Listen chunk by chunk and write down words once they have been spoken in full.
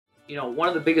one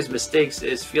of the biggest mistakes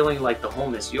is feeling like the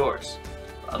home is yours.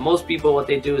 Most people, what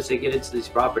they do is they get into these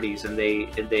properties and they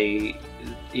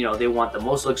want the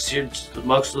most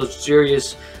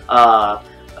luxurious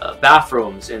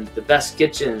bathrooms and the best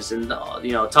kitchens and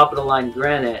top of the line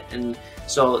granite, and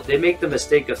so they make the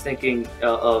mistake of thinking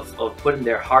of putting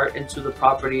their heart into the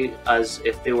property as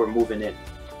if they were moving in,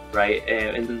 right?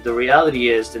 And the reality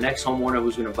is the next homeowner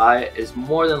who's going to buy it is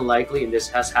more than likely, and this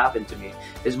has happened to me,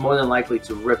 is more than likely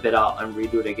to rip it out and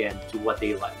redo it again to what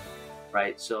they like,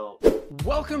 right? So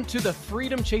welcome to the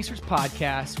Freedom Chasers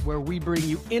podcast, where we bring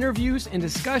you interviews and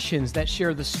discussions that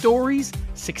share the stories,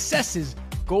 successes,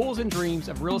 goals, and dreams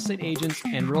of real estate agents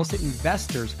and real estate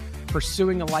investors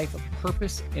pursuing a life of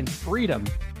purpose and freedom.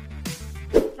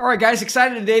 All right, guys,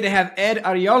 excited today to have Ed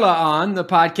Arriola on the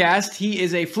podcast. He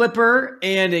is a flipper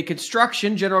and a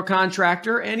construction general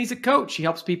contractor, and he's a coach. He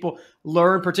helps people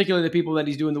learn, particularly the people that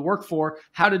he's doing the work for,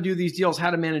 how to do these deals, how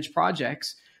to manage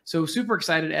projects. So super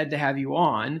excited, Ed, to have you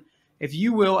on. If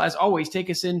you will, as always, take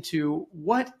us into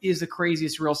what is the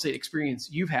craziest real estate experience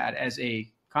you've had as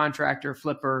a contractor,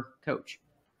 flipper, coach?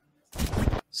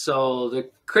 So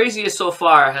the craziest so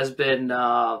far has been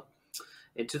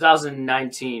in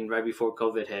 2019, right before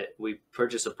COVID hit. We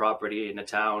purchased a property in a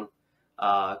town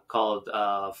called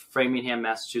Framingham,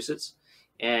 Massachusetts,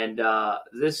 and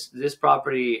this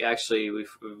property actually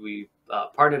we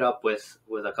partnered up with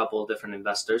a couple of different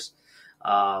investors,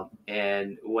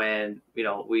 and when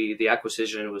the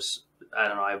acquisition was, I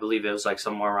don't know, I believe it was like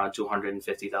somewhere around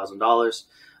 $250,000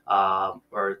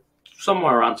 or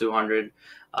somewhere around 200.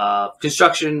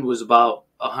 Construction was about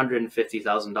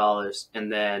 $150,000,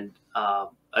 and then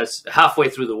as halfway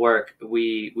through the work,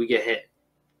 we get hit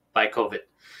by COVID,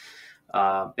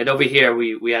 and over here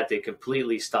we had to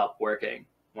completely stop working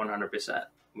 100%.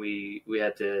 We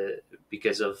had to,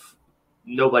 because of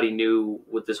nobody knew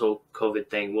what this whole COVID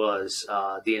thing was.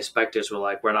 The inspectors were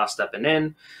like, "We're not stepping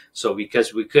in," so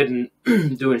because we couldn't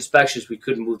do inspections, we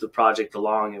couldn't move the project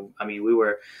along, and I mean we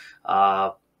were.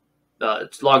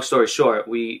 Long story short,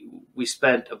 we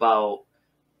spent about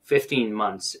 15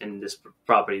 months in this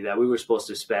property that we were supposed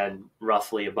to spend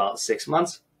roughly about 6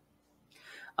 months.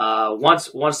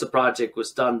 Once the project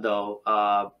was done, though,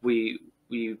 we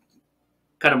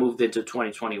kind of moved into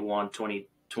 2021,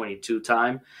 2022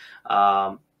 time,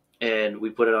 and we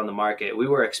put it on the market. We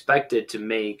were expected to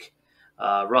make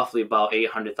roughly about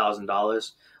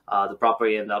 $800,000. The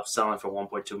property ended up selling for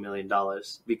 $1.2 million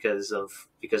because of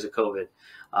COVID.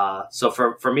 So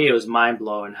for me, it was mind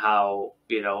blowing how,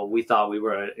 we thought we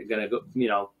were going to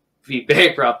go, be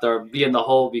bankrupt or be in the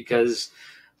hole because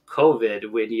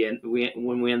COVID,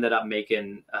 when we ended up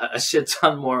making a shit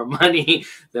ton more money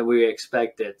than we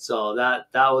expected. So that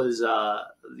was,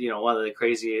 one of the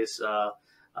craziest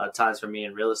times for me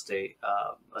in real estate,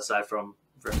 aside from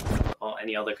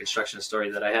any other construction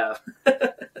story that I have.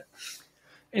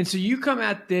 And so you come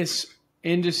at this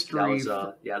industry.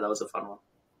 That was a fun one.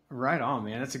 Right on,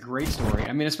 man. That's a great story.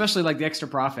 I mean, especially like the extra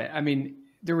profit. I mean,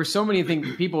 there were so many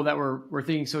people that were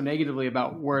thinking so negatively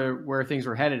about where things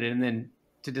were headed. And then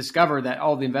to discover that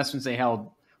all the investments they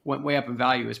held went way up in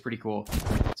value is pretty cool.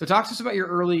 So talk to us about your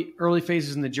early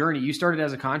phases in the journey. You started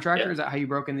as a contractor. Yeah. Is that how you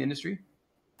broke in the industry?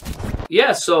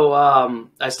 Yeah. So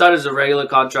I started as a regular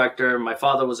contractor. My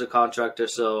father was a contractor.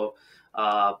 So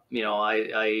I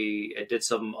did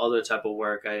some other type of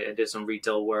work. I did some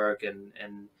retail work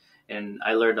and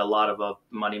I learned a lot about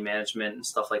money management and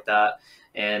stuff like that.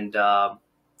 And,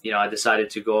 I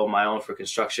decided to go on my own for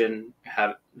construction,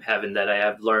 having that I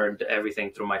have learned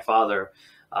everything through my father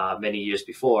many years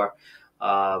before.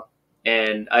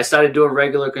 And I started doing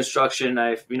regular construction.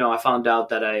 I found out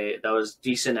that I was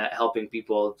decent at helping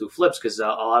people do flips, because a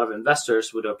lot of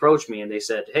investors would approach me and they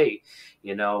said, "Hey,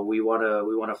 we want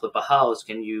to flip a house.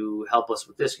 Can you help us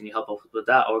with this? Can you help us with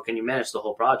that? Or can you manage the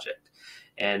whole project?"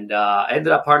 And I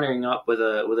ended up partnering up with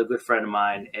a good friend of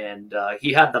mine, and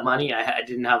he had the money. I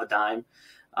didn't have a dime.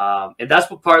 And that's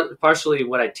partially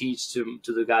what I teach to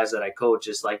the guys that I coach,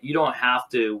 is like, you don't have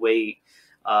to wait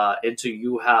until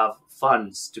you have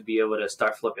funds to be able to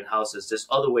start flipping houses. There's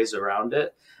other ways around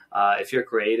it. If you're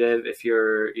creative, if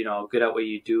you're good at what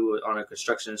you do on a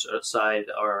construction side,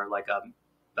 or like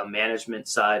a management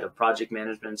side, a project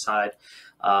management side,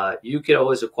 you could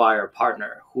always acquire a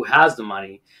partner who has the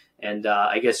money. And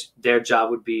I guess their job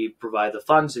would be provide the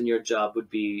funds, and your job would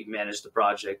be manage the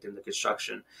project and the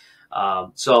construction.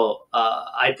 So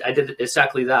I did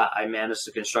exactly that. I managed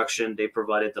the construction. They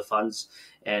provided the funds,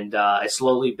 and I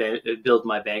slowly built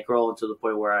my bankroll to the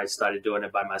point where I started doing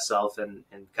it by myself, and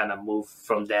kind of moved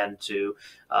from then to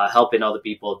helping other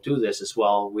people do this as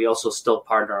well. We also still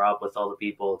partner up with other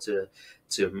people to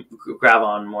to grab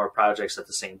on more projects at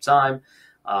the same time.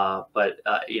 But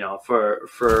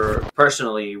for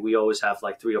personally, we always have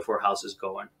like 3 or 4 houses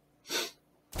going.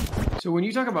 So when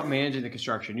you talk about managing the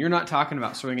construction, you're not talking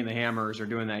about swinging the hammers or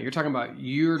doing that. You're talking about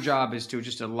your job is to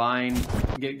just align,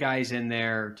 get guys in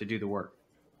there to do the work.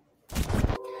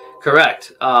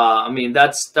 Correct. I mean,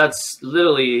 that's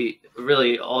literally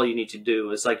really all you need to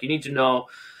do. It's like you need to know,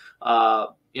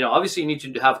 obviously you need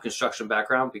to have a construction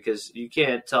background, because you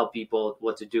can't tell people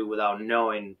what to do without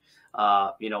knowing,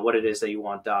 what it is that you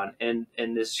want done. And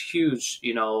this huge,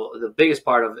 the biggest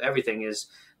part of everything is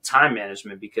time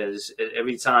management, because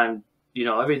every time,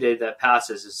 every day that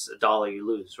passes is $1 you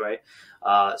lose, right?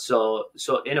 So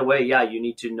in a way, yeah, you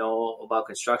need to know about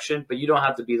construction, but you don't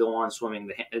have to be the one swinging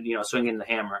the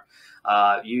hammer.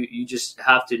 You just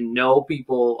have to know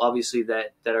people, obviously,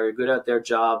 that are good at their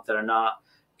job, that are not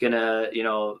gonna,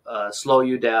 slow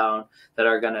you down, that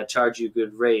are gonna charge you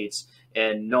good rates,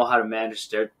 and know how to manage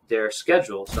their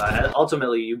schedule. So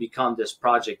ultimately, you become this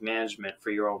project management for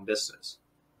your own business.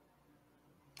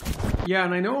 Yeah,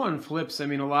 and I know on flips, I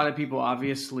mean, a lot of people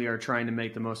obviously are trying to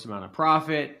make the most amount of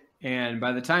profit, and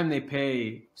by the time they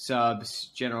pay subs,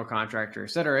 general contractor,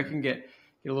 et cetera, it can get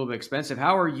a little bit expensive.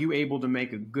 How are you able to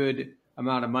make a good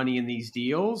amount of money in these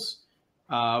deals?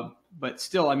 But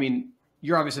still, I mean,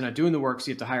 you're obviously not doing the work, so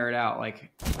you have to hire it out.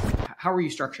 Like, how are you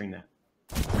structuring that?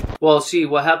 Well, see,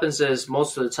 what happens is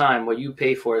most of the time what you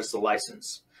pay for is the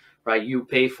license, right? You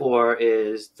pay for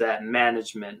is that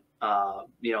management. A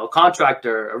real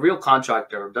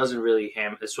contractor doesn't really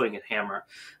swing and hammer.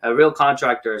 A real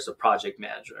contractor is a project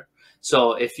manager.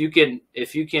 So if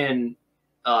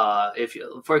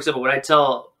for example, what I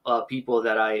tell people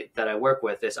that I work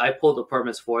with is I pull the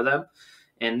permits for them,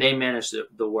 and they manage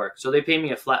the work. So they pay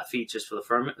me a flat fee just for the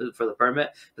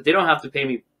permit, but they don't have to pay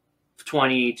me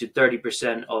 20 to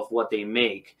 30% of what they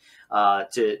make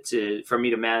for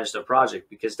me to manage the project,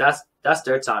 because that's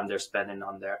their time they're spending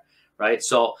on there. Right.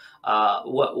 So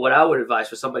what I would advise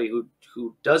for somebody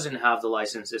who doesn't have the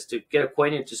license is to get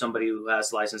acquainted to somebody who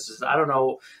has licenses. I don't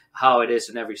know how it is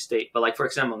in every state, but like, for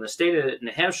example, in the state of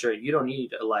New Hampshire, you don't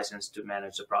need a license to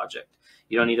manage a project.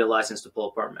 You don't need a license to pull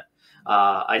a permit.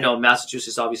 I know in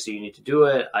Massachusetts, obviously, you need to do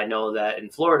it. I know that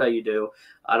in Florida you do.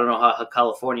 I don't know how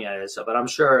California is, but I'm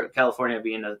sure California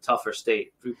being a tougher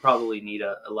state, we probably need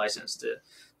a license to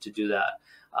do that.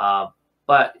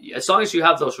 But as long as you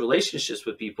have those relationships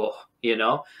with people, you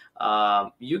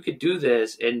could do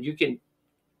this, and you can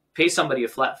pay somebody a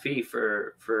flat fee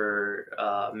to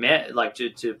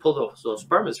pull those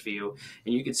permits for you.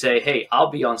 And you could say, hey, I'll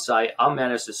be on site. I'll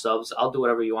manage the subs. I'll do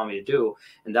whatever you want me to do.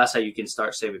 And that's how you can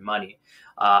start saving money.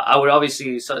 I would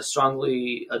obviously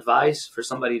strongly advise for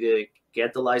somebody to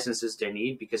get the licenses they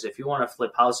need, because if you want to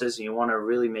flip houses and you want to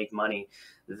really make money,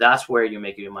 that's where you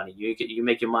make your money. You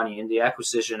make your money in the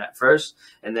acquisition at first,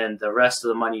 and then the rest of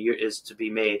the money is to be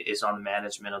made is on the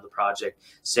management of the project,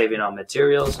 saving on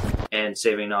materials and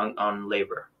saving on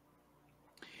labor.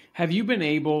 Have you been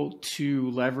able to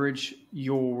leverage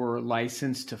your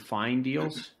license to find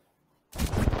deals?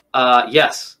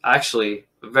 Yes, actually,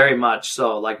 very much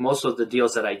so. Like, most of the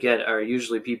deals that I get are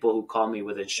usually people who call me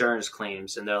with insurance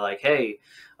claims, and they're like, hey,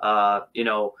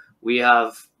 we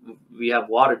have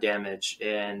water damage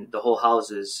and the whole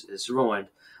house is ruined.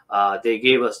 They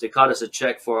caught us a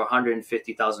check for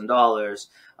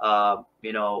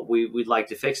 $150,000. We'd like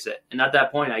to fix it. And at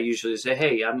that point, I usually say,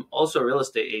 hey, I'm also a real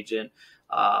estate agent.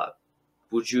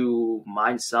 Would you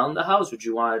mind selling the house? Would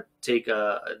you want to take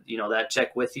that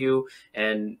check with you,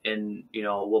 and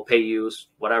we'll pay you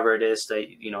whatever it is that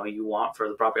you want for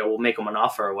the property, or we'll make them an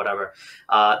offer or whatever.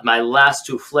 My last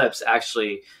 2 flips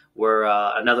actually were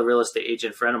another real estate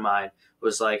agent friend of mine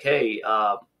was like, hey,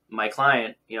 my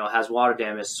client, has water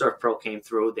damage. Surf Pro came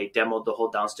through. They demoed the whole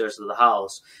downstairs of the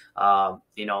house.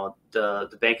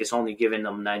 The bank is only giving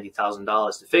them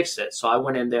 $90,000 to fix it. So I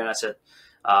went in there and I said,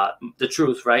 the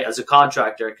truth, right? As a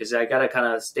contractor, because I got to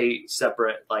kind of stay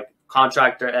separate, like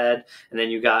contractor ed, and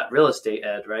then you got real estate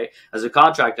ed, right? As a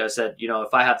contractor, I said,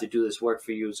 if I have to do this work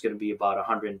for you, it's going to be about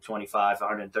 $125,000,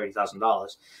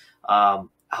 $130,000.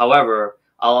 However,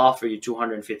 I'll offer you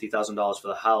 $250,000 for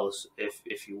the house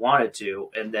if you wanted to,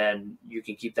 and then you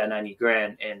can keep that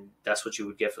 $90,000, and that's what you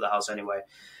would get for the house anyway,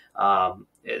 on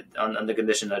the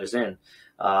condition that it's in.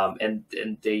 And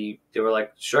they were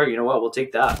like, sure, you know what, we'll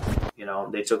take that.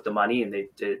 They took the money and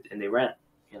they ran.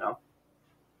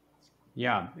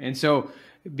 Yeah, and so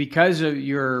because of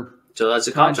your as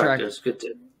a contractor, it's good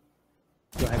to.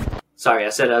 Go ahead. Sorry, I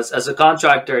said as a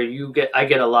contractor, I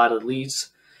get a lot of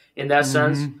leads in that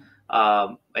sense.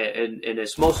 And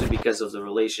it's mostly because of the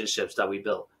relationships that we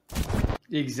built.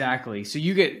 Exactly. So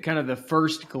you get kind of the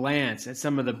first glance at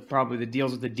some of the probably the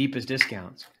deals with the deepest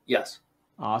discounts. Yes.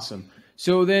 Awesome.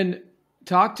 So then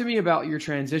talk to me about your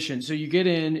transition. So you get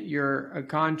in, you're a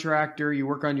contractor, you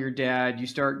work on your dad, you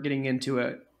start getting into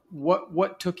it.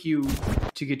 What took you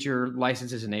to get your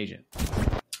license as an agent?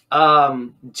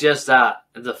 Just that,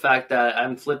 the fact that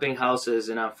I'm flipping houses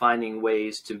and I'm finding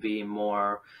ways to be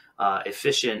more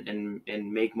efficient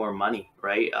and make more money,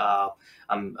 right?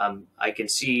 I can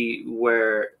see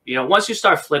where, once you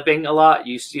start flipping a lot,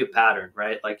 you see a pattern,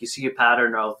 right? Like you see a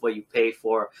pattern of what you pay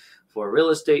for real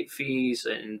estate fees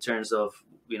in terms of,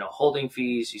 holding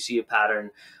fees. You see a pattern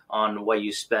on what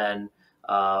you spend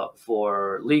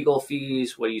for legal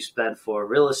fees, what you spend for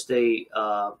real estate,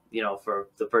 for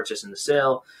the purchase and the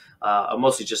sale,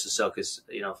 mostly just the sale, because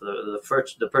for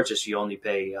the purchase you only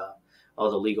pay all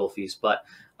the legal fees. But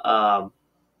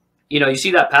you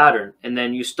see that pattern, and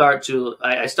then you start to.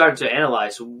 I started to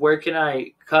analyze where can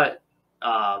I cut,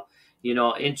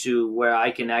 into where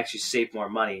I can actually save more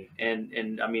money,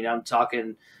 and I mean I'm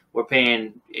talking. We're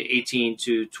paying $18,000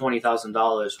 to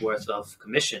 $20,000 worth of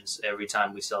commissions every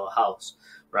time we sell a house,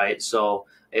 right? So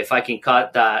if I can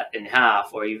cut that in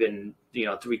half, or even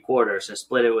 3/4, and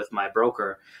split it with my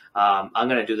broker, I'm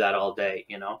gonna do that all day,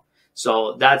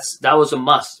 So that was a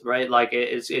must, right? Like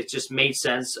it just made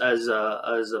sense as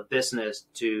a business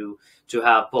to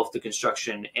have both the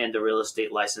construction and the real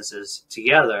estate licenses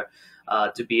together.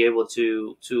 To be able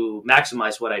to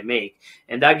maximize what I make,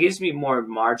 and that gives me more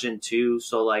margin too.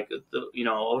 So like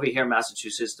over here in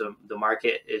Massachusetts, the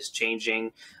market is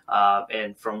changing,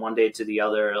 and from one day to the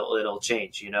other it'll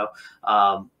change.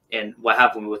 And what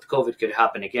happened with COVID could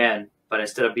happen again, but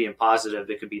instead of being positive,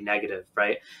 it could be negative,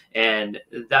 right? And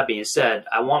that being said,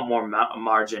 I want more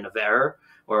margin of error,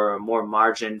 or more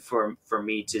margin for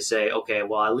me to say, okay,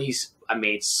 well, at least I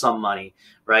made some money,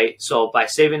 right? So by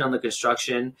saving on the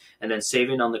construction and then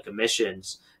saving on the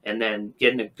commissions and then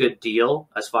getting a good deal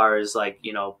as far as like,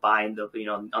 buying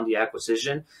on the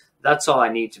acquisition, that's all I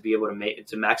need to be able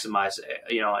to maximize,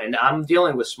 and I'm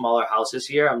dealing with smaller houses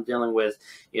here. I'm dealing with,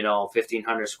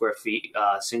 1,500 square feet,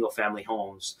 single family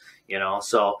homes,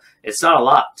 so it's not a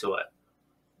lot to it.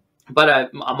 But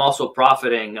I'm also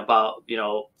profiting about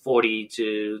 40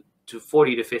 to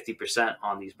 50%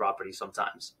 on these properties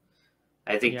sometimes.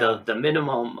 I think the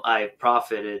minimum I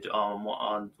profited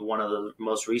on one of the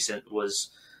most recent was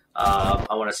I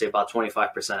want to say about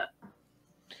 25%.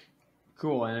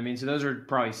 Cool. And I mean, so those are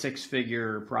probably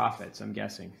 6-figure profits, I'm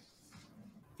guessing.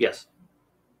 Yes.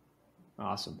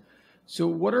 Awesome. So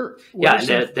what are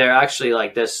they're actually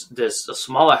like this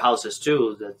smaller houses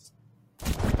too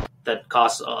that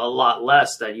costs a lot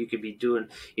less, that you could be doing,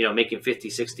 making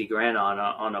 50-60 grand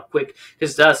on a quick,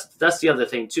 because that's the other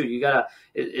thing too.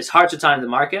 It's hard to time the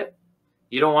market.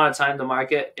 You don't want to time the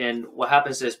market. And what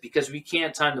happens is, because we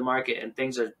can't time the market and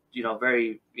things are,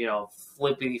 very,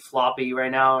 flippy floppy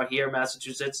right now here in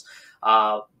Massachusetts.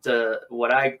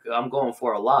 What I'm going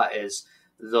for a lot is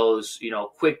those,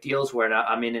 quick deals where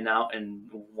I'm in and out in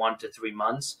 1 to 3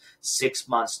 months, 6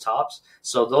 months tops.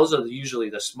 So those are usually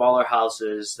the smaller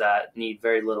houses that need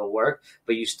very little work,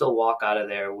 but you still walk out of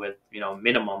there with, my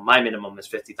minimum is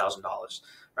 $50,000,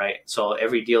 right? So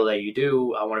every deal that you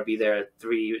do, I want to be there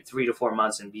 3 to 4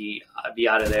 months and be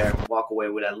out of there and walk away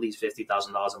with at least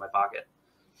 $50,000 in my pocket.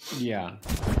 Yeah.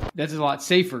 That's a lot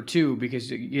safer too,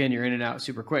 because again, you're in and out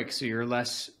super quick. So you're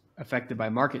less affected by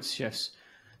market shifts.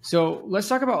 So let's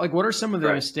talk about what are some of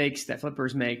the mistakes that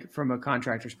flippers make from a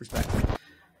contractor's perspective?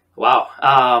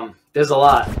 Wow. There's a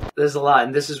lot.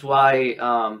 And this is why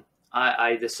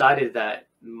I decided that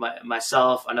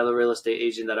myself, another real estate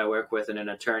agent that I work with, and an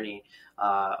attorney,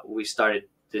 we started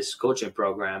this coaching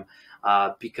program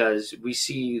because we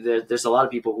see that there's a lot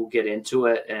of people who get into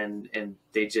it and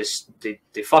they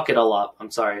fuck it all up. I'm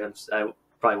sorry. I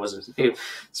probably wasn't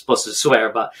supposed to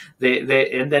swear, but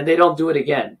and then they don't do it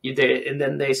again. And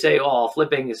then they say, "Oh,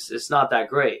 flipping it's not that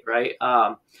great," right?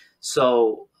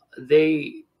 So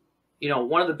they,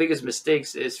 one of the biggest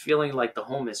mistakes is feeling like the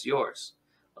home is yours.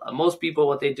 Most people,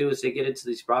 what they do is they get into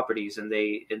these properties and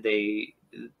they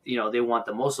want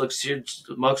the most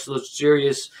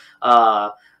luxurious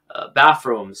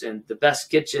bathrooms and the best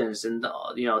kitchens and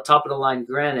top of the line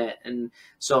granite, and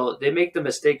so they make the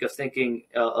mistake of thinking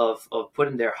of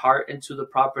putting their heart into the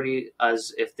property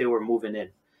as if they were moving in,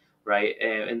 right?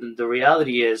 And the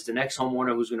reality is, the next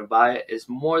homeowner who's going to buy it is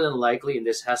more than likely, and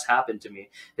this has happened to me,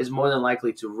 is more than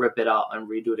likely to rip it out and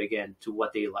redo it again to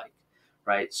what they like,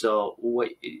 right? So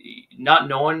not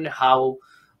knowing how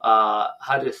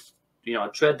to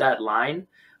tread that line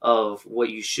of what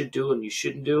you should do and you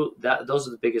shouldn't do, those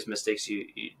are the biggest mistakes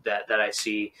that I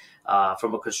see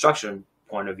from a construction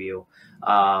point of view.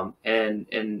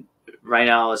 And right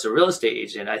now, as a real estate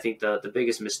agent, I think the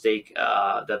biggest mistake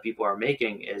that people are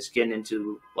making is getting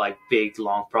into like big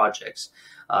long projects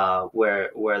where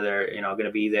they're going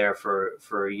to be there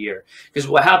for a year. Because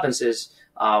what happens is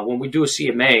when we do a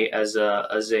CMA as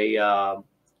a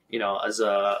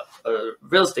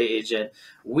real estate agent,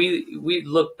 we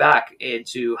look back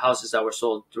into houses that were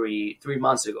sold three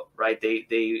months ago, right?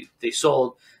 They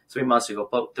sold 3 months ago,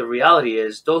 but the reality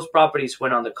is those properties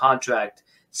went on the contract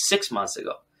 6 months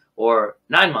ago or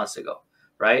 9 months ago,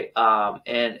 right?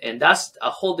 And that's a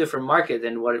whole different market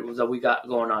than that we got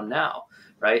going on now,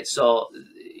 right? So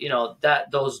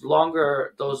that those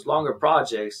longer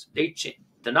projects,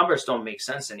 the numbers don't make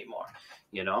sense anymore,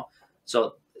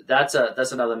 So that's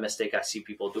another mistake I see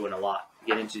people doing a lot.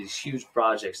 Get into these huge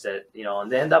projects that and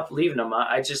they end up leaving them.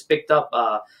 I just picked up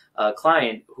a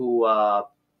client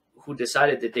who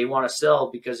decided that they want to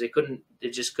sell because they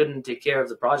just couldn't take care of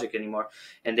the project anymore,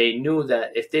 and they knew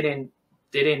that if they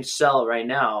didn't sell right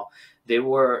now, they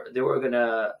were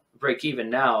gonna break even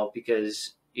now,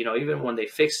 because even when they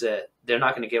fix it, they're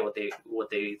not going to get what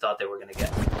they thought they were going to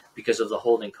get because of the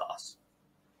holding costs.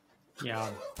 Yeah.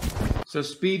 So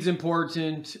speed's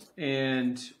important,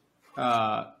 and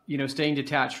staying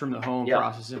detached from the home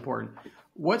process is important.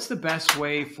 What's the best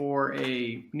way for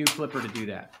a new flipper to do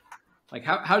that? Like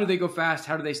how do they go fast?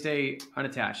 How do they stay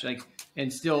unattached? Like,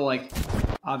 and still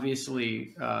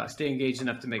obviously stay engaged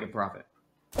enough to make a profit?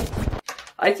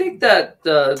 I think that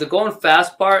the going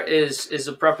fast part is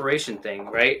a preparation thing,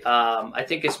 right? I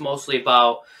think it's mostly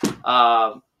about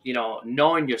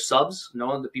knowing your subs,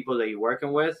 knowing the people that you're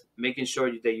working with, making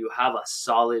sure that you have a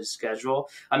solid schedule.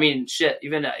 I mean,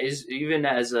 even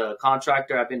as a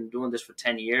contractor, I've been doing this for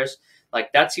 10 years.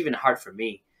 Like, that's even hard for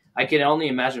me. I can only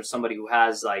imagine somebody who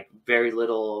has like very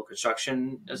little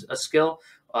construction skill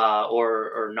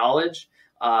or knowledge.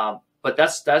 But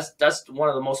that's one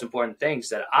of the most important things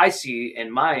that I see in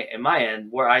my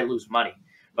end where I lose money.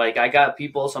 Like, I got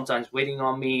people sometimes waiting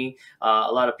on me.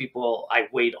 A lot of people I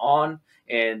wait on,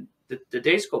 and the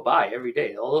days go by every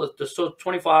day. So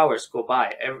 24 hours go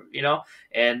by,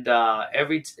 and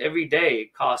every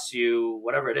day costs you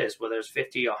whatever it is, whether it's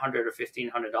 $50, $100, or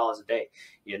 $1,500 a day,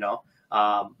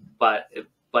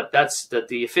 But that's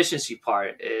the efficiency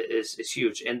part is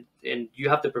huge, and you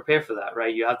have to prepare for that,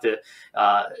 right? You have to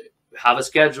have a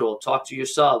schedule, talk to your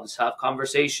subs, have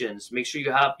conversations, make sure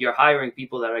you're hiring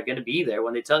people that are going to be there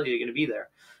when they tell you you're going to be there,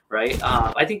 right?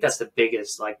 I think that's the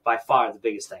biggest, by far the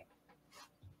biggest thing.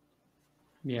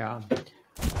 Yeah.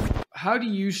 How do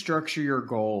you structure your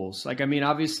goals?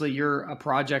 Obviously you're a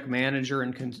project manager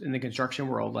in the construction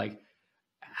world.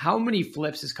 How many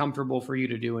flips is comfortable for you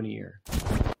to do in a year?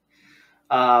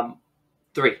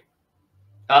 3.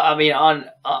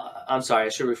 I'm sorry, I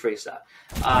should rephrase that.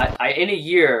 In a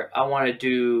year, I want to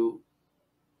do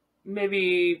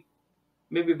maybe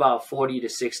about 40 to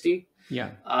 60.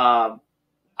 Yeah.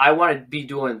 I want to be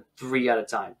doing 3 at a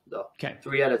time, though. Okay.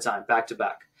 3 at a time, back to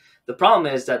back. The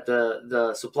problem is that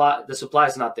the supply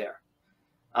is not there.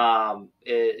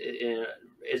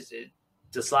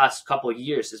 This last couple of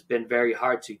years has been very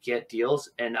hard to get deals,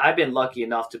 and I've been lucky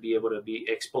enough to be able to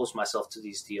expose myself to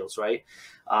these deals, right?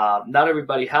 Not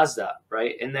everybody has that,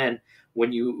 right? And then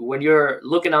when you're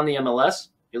looking on the MLS,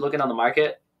 you're looking on the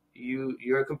market,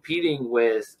 you're competing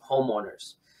with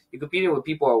homeowners. You're competing with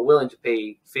people who are willing to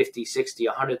pay $50,000, $60,000,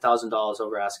 $100,000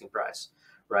 over asking price,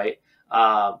 right?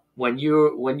 When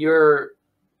you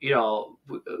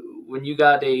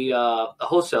got a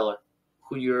wholesaler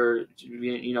who you're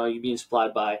being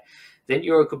supplied by, then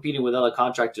you're competing with other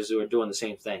contractors who are doing the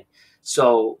same thing.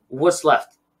 So what's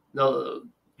left?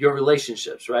 Your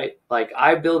relationships, right? Like,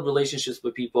 I build relationships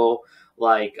with people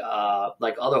like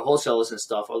other wholesalers and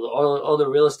stuff, or other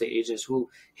real estate agents who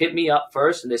hit me up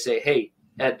first and they say, "Hey,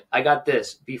 Ed, I got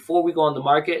this. Before we go on the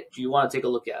market, do you want to take a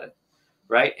look at it?"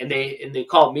 Right? And they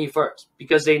call me first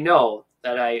because they know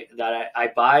that I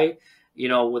buy,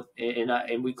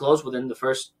 and we close within the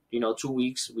first 2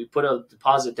 weeks. We put a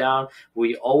deposit down.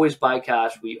 We always buy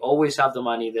cash. We always have the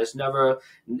money. There's never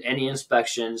any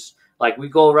inspections. Like, we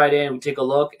go right in, we take a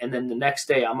look, and then the next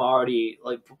day I'm already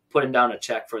putting down a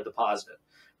check for a deposit,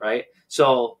 right?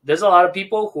 So there's a lot of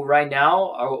people who right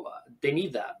now they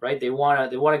need that, right? They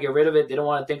want to get rid of it. They don't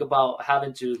want to think about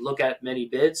having to look at many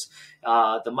bids.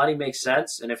 The money makes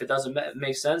sense, and if it doesn't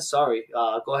make sense, sorry,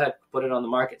 go ahead, put it on the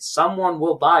market. Someone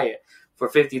will buy it for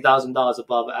 $50,000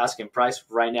 above asking price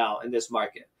right now in this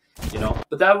market,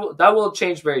 But that will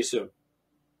change very soon.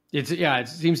 It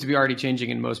seems to be already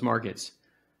changing in most markets.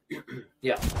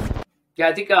 Yeah.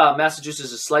 I think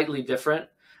Massachusetts is slightly different,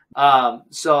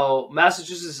 So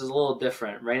Massachusetts is a little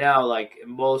different right now. Like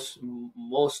most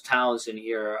towns in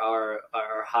here are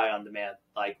high on demand.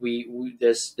 Like we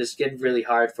this getting really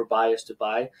hard for buyers to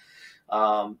buy,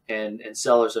 and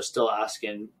sellers are still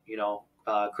asking,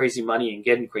 crazy money and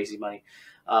getting crazy money.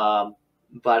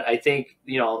 But I think,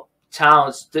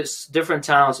 different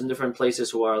towns and different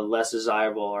places who are less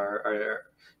desirable are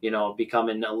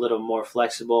becoming a little more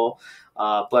flexible.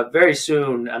 But very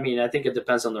soon, I mean, I think it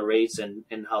depends on the rates and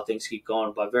how things keep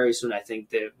going. But very soon, I think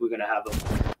that we're going to have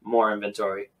more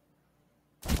inventory.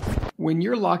 When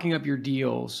you're locking up your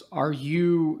deals, are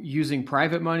you using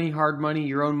private money, hard money,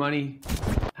 your own money?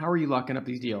 How are you locking up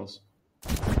these deals?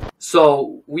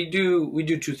 So we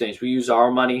do two things. We use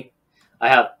our money. I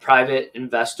have private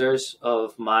investors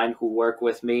of mine who work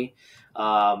with me,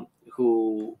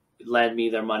 who lend me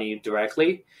their money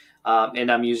directly,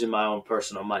 and I'm using my own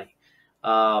personal money.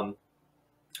 Um,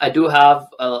 I do have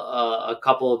a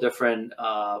couple of different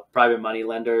private money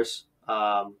lenders,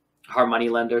 hard money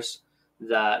lenders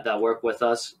that work with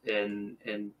us, and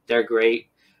they're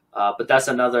great. But that's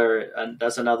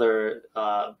another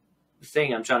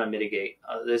thing I'm trying to mitigate.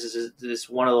 This is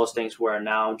one of those things where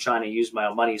now I'm trying to use my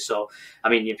own money. So, I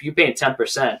mean, if you're paying 10%,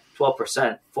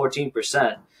 12%,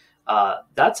 14%,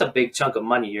 that's a big chunk of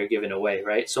money you're giving away,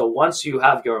 right? So once you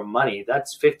have your money,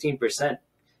 that's 15%,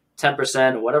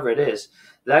 10%, whatever it is,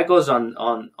 that goes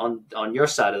on your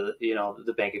side of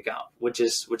the bank account, which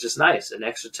is nice. An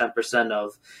extra 10%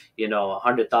 of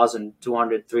 $100,000,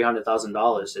 $200,000,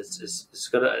 $300,000. It's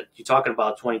good. You're talking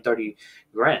about 20, 30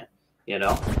 grand.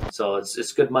 So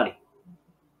it's good money.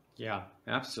 Yeah,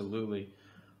 absolutely.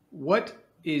 What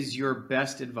is your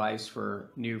best advice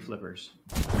for new flippers?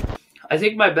 I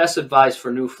think my best advice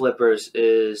for new flippers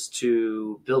is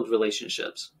to build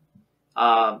relationships.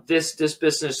 This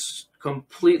business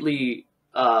completely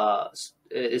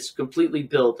is completely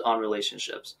built on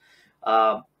relationships.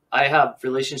 I have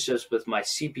relationships with my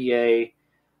CPA.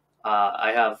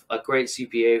 I have a great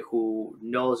CPA who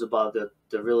knows about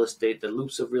the real estate, the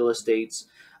loops of real estates,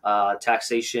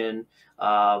 taxation.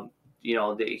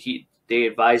 They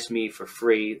advise me for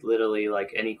free. Literally,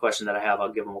 like any question that I have,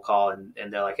 I'll give them a call, and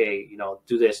they're like, hey,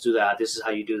 do this, do that. This is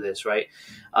how you do this, right?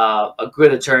 A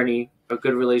good attorney, a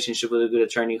good relationship with a good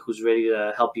attorney who's ready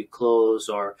to help you close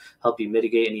or help you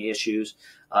mitigate any issues.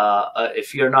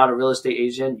 If you're not a real estate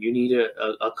agent, you need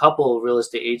a couple of real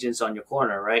estate agents on your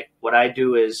corner, right? What I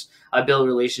do is I build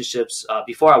relationships.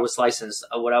 Before I was licensed,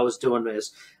 what I was doing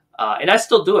is, and I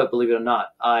still do it, believe it or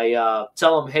not, I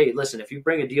tell them, hey, listen, if you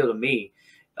bring a deal to me,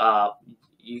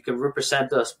 you can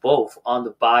represent us both on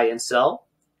the buy and sell,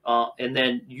 and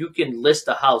then you can list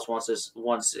the house once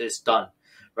it's done,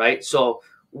 right? So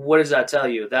what does that tell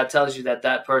you? That tells you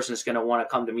that person is going to want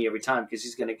to come to me every time because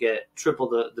he's going to get triple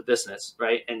the business,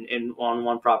 right? And on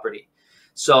one property.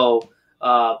 So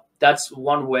that's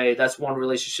one way. That's one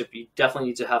relationship you definitely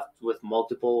need to have with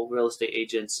multiple real estate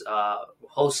agents.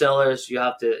 Wholesalers, you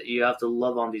have to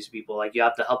love on these people. Like you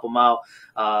have to help them out,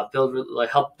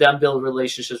 help them build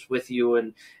relationships with you,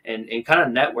 and kind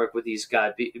of network with these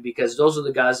guys because those are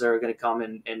the guys that are going to come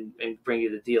and bring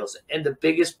you the deals. And the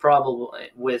biggest problem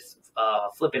with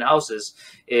flipping houses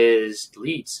is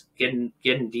leads,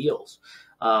 getting deals.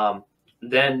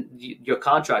 Then your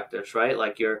contractors, right?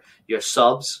 Like your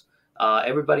subs.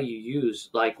 Everybody you use,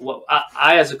 like what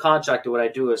I as a contractor, what I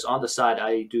do is on the side,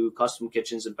 I do custom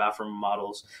kitchens and bathroom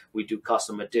models. We do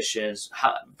custom additions,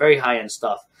 very high end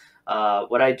stuff.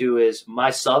 What I do is my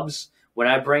subs, when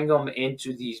I bring them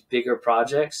into these bigger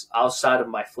projects outside of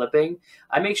my flipping,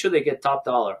 I make sure they get top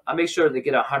dollar. I make sure they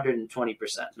get 120%,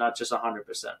 not just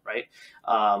 100%, right?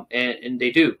 And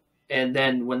they do. And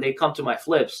then when they come to my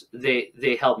flips,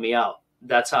 they help me out.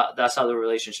 That's how the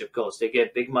relationship goes. They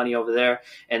get big money over there,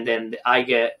 and then I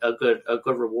get a good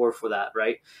reward for that,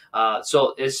 right?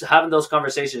 So it's having those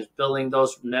conversations, building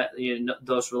those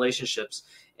relationships,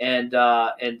 and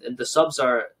the subs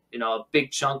are a big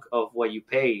chunk of what you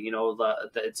pay.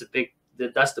 It's a big.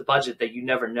 That's the budget that you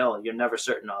never know. You're never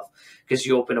certain of because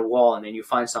you open a wall and then you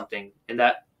find something, and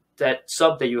that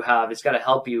sub that you have, it's got to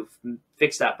help you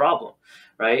fix that problem,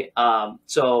 right?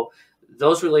 So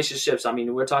those relationships, I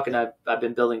mean, we're talking I've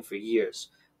been building for years,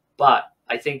 but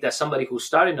I think that somebody who's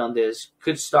starting on this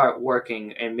could start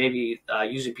working and maybe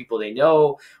using people they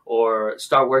know, or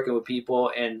start working with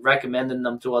people and recommending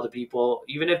them to other people,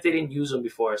 even if they didn't use them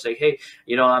before. Say, hey,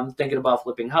 I'm thinking about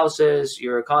flipping houses.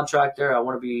 You're a contractor. I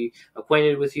want to be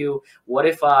acquainted with you. What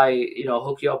if I,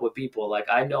 hook you up with people? Like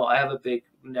I know I have a big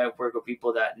network of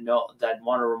people that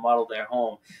want to remodel their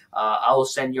home. I will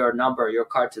send your number, your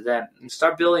card to them, and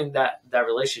start building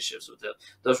those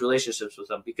relationships with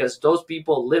them, because those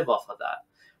people live off of that,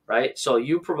 right? So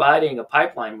you providing a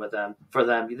pipeline for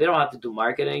them, they don't have to do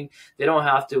marketing. They don't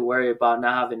have to worry about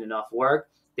not having enough work.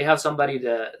 They have somebody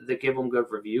to give them good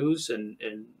reviews and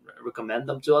recommend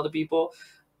them to other people.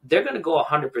 They're going to go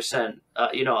 100%,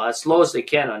 as low as they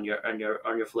can on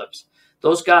your flips.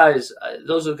 Those guys,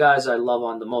 those are the guys I love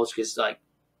on the most, because like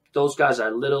those guys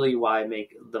are literally why I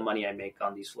make the money I make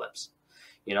on these flips.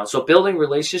 So building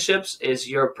relationships is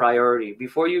your priority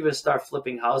before you even start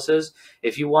flipping houses.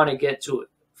 If you want to get to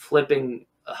flipping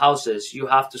houses, you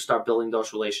have to start building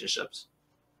those relationships.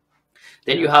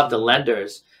 Then you have the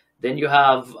lenders. Then you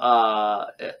have,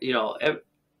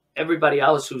 everybody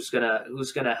else who's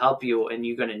gonna help you, and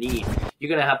you're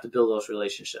gonna have to build those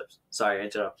relationships. Sorry, I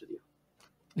interrupted you.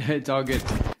 It's all good.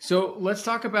 So let's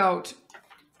talk about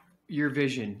your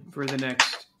vision for the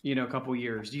next, couple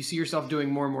years. Do you see yourself doing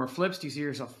more and more flips? Do you see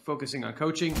yourself focusing on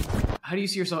coaching? How do you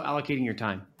see yourself allocating your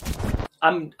time?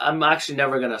 I'm actually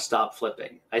never gonna stop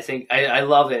flipping. I think I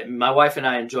love it. My wife and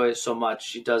I enjoy it so much.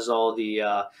 She does all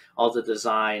the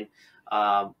design.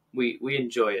 We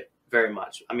enjoy it very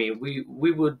much. I mean, we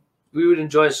would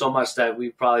enjoy it so much that we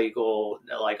probably go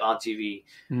like on TV.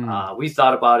 We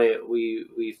thought about it.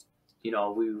 We've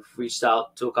reached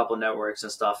out to a couple of networks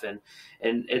and stuff, and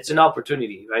it's an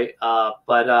opportunity, right?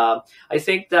 But I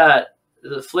think that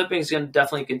the flipping is going to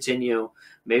definitely continue.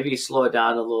 Maybe slow it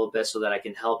down a little bit so that I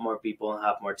can help more people and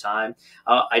have more time.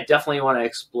 I definitely want to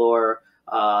explore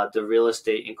the real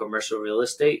estate and commercial real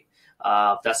estate.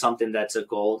 That's something that's a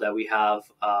goal that we have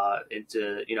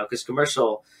because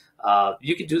commercial,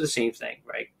 you could do the same thing,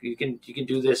 right? You can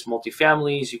do this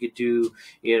multifamilies, you could do,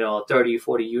 30,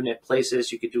 40 unit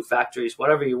places, you could do factories,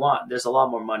 whatever you want. There's a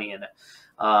lot more money in it.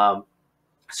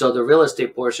 So the real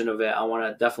estate portion of it, I want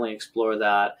to definitely explore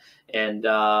that and,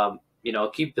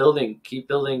 keep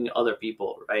building other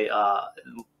people, right?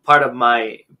 Part of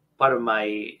my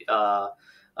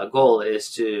goal is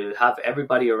to have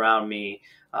everybody around me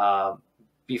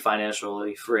be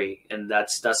financially free, and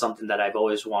that's something that I've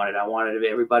always wanted. I wanted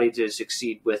everybody to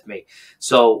succeed with me.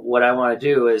 So what I want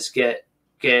to do is get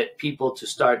people to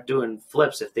start doing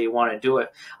flips if they want to do it.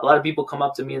 A lot of people come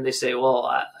up to me and they say, "Well,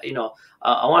 I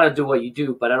want to do what you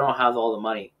do, but I don't have all the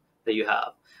money that you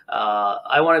have.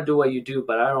 I want to do what you do,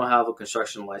 but I don't have a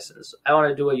construction license. I want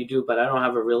to do what you do, but I don't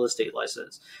have a real estate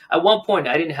license." At one point,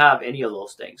 I didn't have any of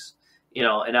those things,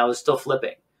 and I was still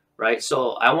flipping, right?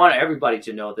 So I want everybody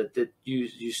to know that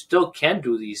you still can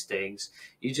do these things.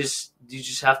 You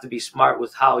just have to be smart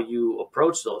with how you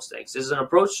approach those things. There's an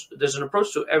approach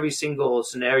to every single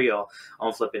scenario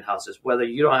on flipping houses. Whether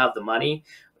you don't have the money,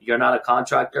 you're not a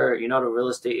contractor, you're not a real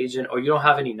estate agent, or you don't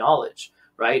have any knowledge,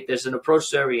 right? There's an approach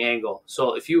to every angle.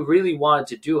 So if you really wanted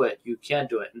to do it, you can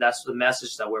do it. And that's the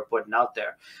message that we're putting out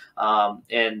there.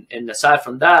 And aside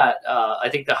from that, I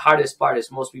think the hardest part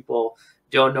is most people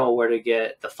don't know where to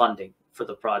get the funding for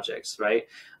the projects, right?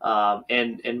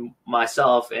 And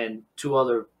myself and two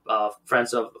other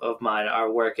friends of mine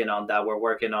are working on that. We're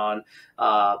working on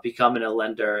becoming a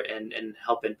lender and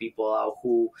helping people out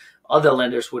who other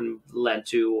lenders wouldn't lend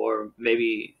to, or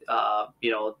maybe,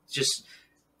 just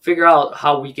figure out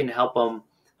how we can help them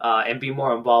and be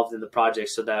more involved in the project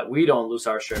so that we don't lose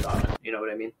our shirt on it. You know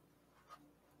what I mean?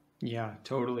 Yeah,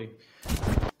 totally.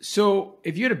 So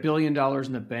if you had $1 billion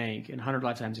in the bank and 100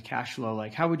 lifetimes of cash flow,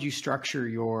 like how would you structure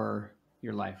your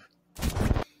life?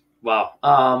 Wow.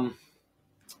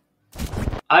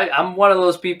 I'm one of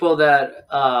those people that,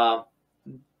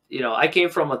 I came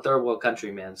from a third world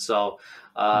country, man. So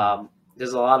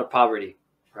there's a lot of poverty,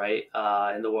 right,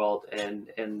 in the world, and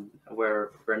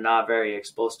we're not very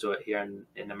exposed to it here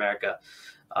in America.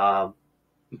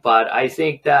 But I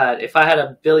think that if I had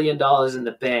 $1 billion in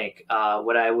the bank,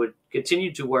 what I would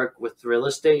continue to work with real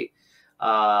estate,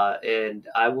 and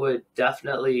I would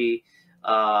definitely,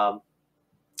 I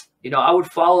would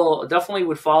follow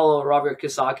Robert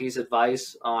Kiyosaki's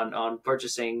advice on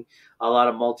purchasing a lot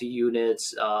of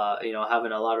multi-units,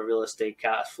 having a lot of real estate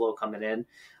cash flow coming in.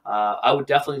 I would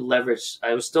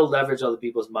still leverage other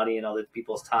people's money and other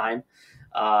people's time.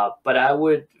 But I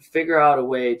would figure out a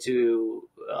way to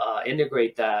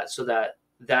integrate that so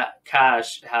that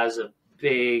cash has a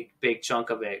big chunk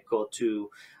of it go to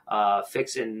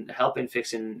helping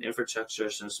fixing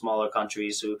infrastructures in smaller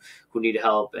countries who need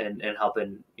help and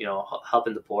helping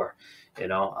the poor.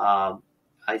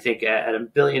 I think at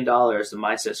 $1 billion, the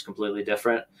mindset is completely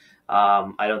different.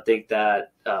 I don't think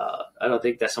that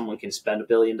someone can spend $1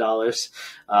 billion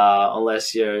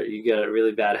unless you get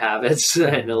really bad habits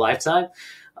in a lifetime.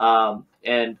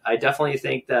 And I definitely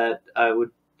think that I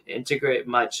would integrate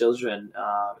my children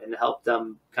and help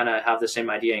them kind of have the same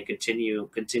idea and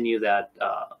continue that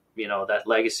that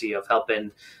legacy of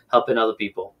helping other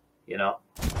people. you know?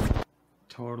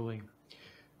 Totally.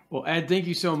 Well, Ed, thank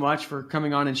you so much for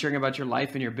coming on and sharing about your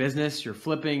life and your business, your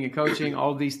flipping and coaching,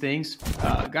 all of these things.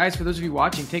 Guys, for those of you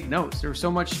watching, take notes. There's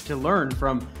so much to learn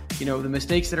from, the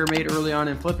mistakes that are made early on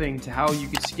in flipping to how you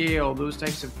could scale, those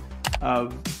types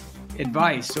of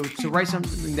advice. So write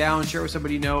something down, share with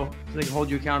somebody so they can hold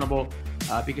you accountable,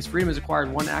 because freedom is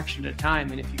acquired one action at a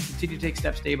time. And if you continue to take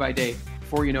steps day by day,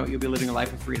 before you know it, you'll be living a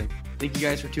life of freedom. Thank you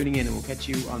guys for tuning in, and we'll catch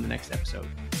you on the next episode.